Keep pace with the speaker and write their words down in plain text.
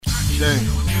Damn.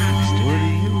 What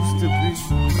it used to be.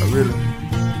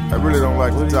 I really don't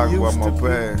like to talk about my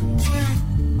past.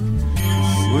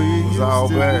 It was all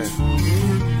bad.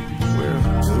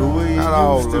 Well, not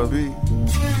all of it.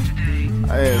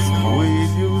 I had some The way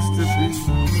it used to be.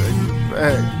 take me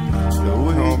back. The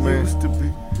way it used to be.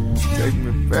 Take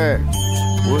me back.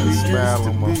 What it Smile used to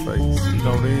on my be. face. You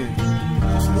know then.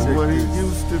 What it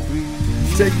used to be.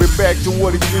 Take me back to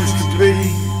what it used to be.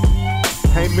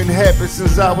 Ain't been happy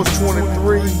since I was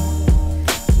 23.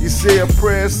 You say a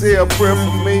prayer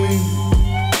for me.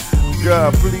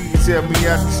 God, please help me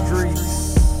out the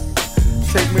streets.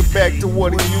 Take me back to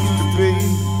what it used to be.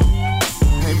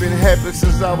 Ain't been happy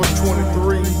since I was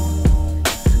 23.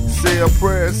 Say a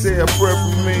prayer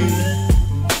for me.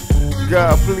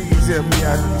 God, please help me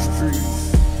out the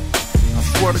streets. I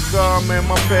swear to God, man,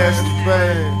 my past is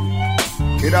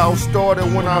bad. It all started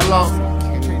when I lost my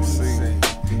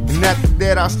and after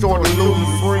that I started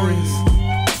losing friends.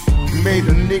 Made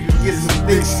a nigga get some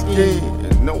thick skin.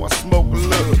 And know I smoke a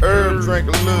little herb, drink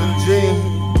a little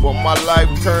gin. But my life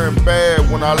turned bad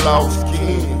when I lost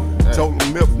skin. Told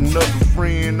him if another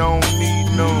friend, I don't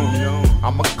need none.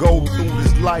 I'ma go through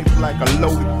this life like a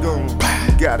loaded gun.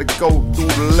 Gotta go through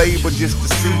the labor just to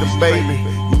see the baby.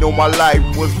 You know my life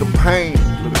was the pain.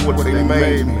 Look what they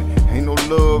made me. Ain't no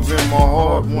love in my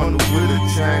heart, wonder will it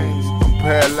change. I'm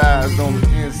paralyzed on the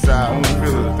inside, I don't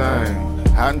feel a thing.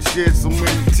 I done shed so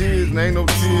many tears, and ain't no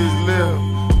tears left.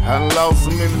 I done lost so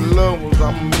many loved ones,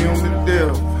 I'm immune to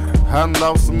death. I done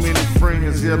lost so many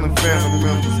friends, yelling family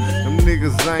members. Them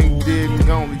niggas ain't dead and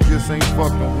gone, they just ain't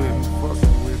fucking with me.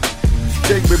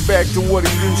 Take me back to what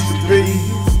it used to be.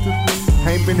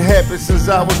 Ain't been happy since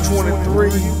I was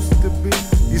 23.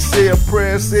 You say a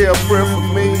prayer for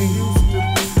me.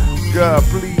 God,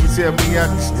 please help me out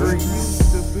the streets.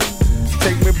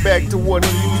 Take me back to what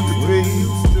it used to be.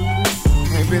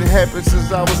 Ain't been happy since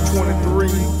I was 23.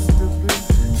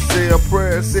 Say a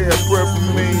prayer for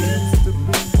me.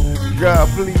 God,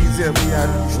 please help me out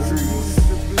of the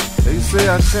streets. They say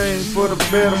I changed for the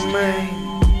better, man.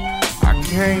 I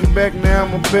came back, now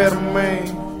I'm a better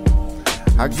man.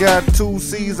 I got 2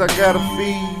 C's I gotta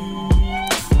feed.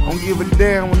 Don't give a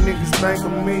damn what niggas think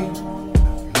of me.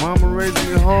 Mama raised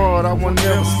me hard, I was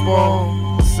never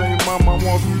spoiled. Say mama I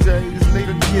want some J's,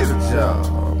 nigga get a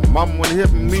job. Mama was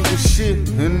helping me with shit,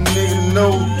 and the nigga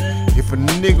know if a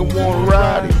nigga wanna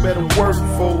ride, he better work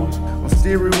for it. I'm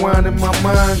still rewinding my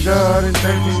mind, God, and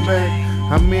thinking back.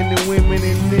 How many women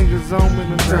and niggas on me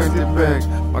done turned it back.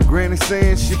 My granny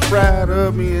saying she proud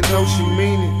of me and know she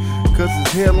mean it. Cause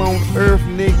it's hell on earth,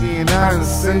 nigga, and I done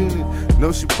seen it.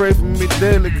 Know she pray for me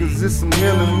daily, cause it's some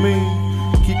hell in me.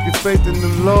 Keep your faith in the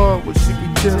Lord, what she be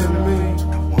telling me.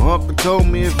 My uncle told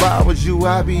me if I was you,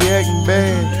 I'd be acting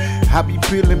bad. I be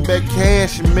peeling back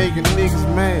cash and making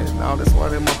niggas mad. Nah, that's why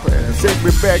they in my past. Take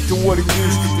me back to what it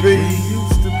used to be.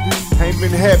 Ain't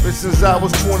been happy since I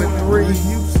was 23.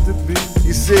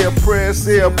 You say a prayer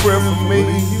for me.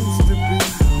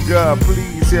 God,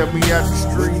 please help me out the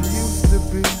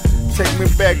streets. Take me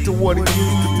back to what it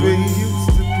used to be.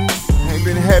 Ain't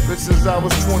been happy since I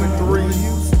was 23.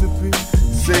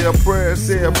 Say a prayer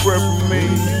for me.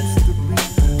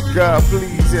 God,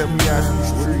 please help me out the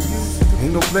streets.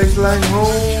 Ain't no place like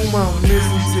home, I'm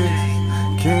missing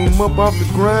Texas. Came up off the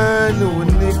grind, knew a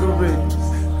nigga rest.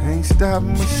 Ain't stopping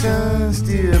my shine,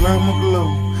 still I'ma glow.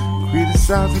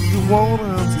 Criticize if you wanna,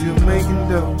 I'm still making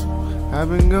dough. I've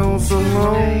been gone so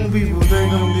long, people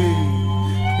think I'm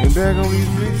dead. Ain't back on these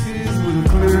bitches with a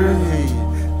clear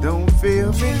head. Don't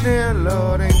fail me now,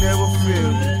 Lord, ain't never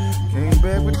failed me. Came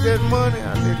back with that money,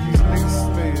 I let these niggas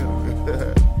smell.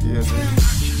 Yeah, man.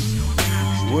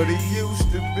 What it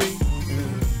used to be.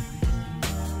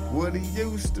 What it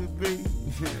used to be.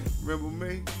 Remember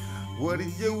me? What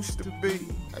it used to be.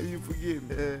 How you forget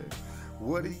me?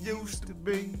 What it used to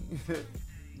be.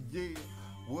 Yeah.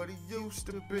 What it used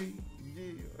to be.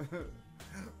 Yeah.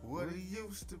 What it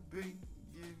used to be.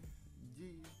 Yeah.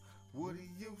 Yeah. What it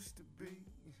used to be.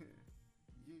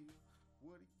 Yeah.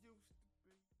 What it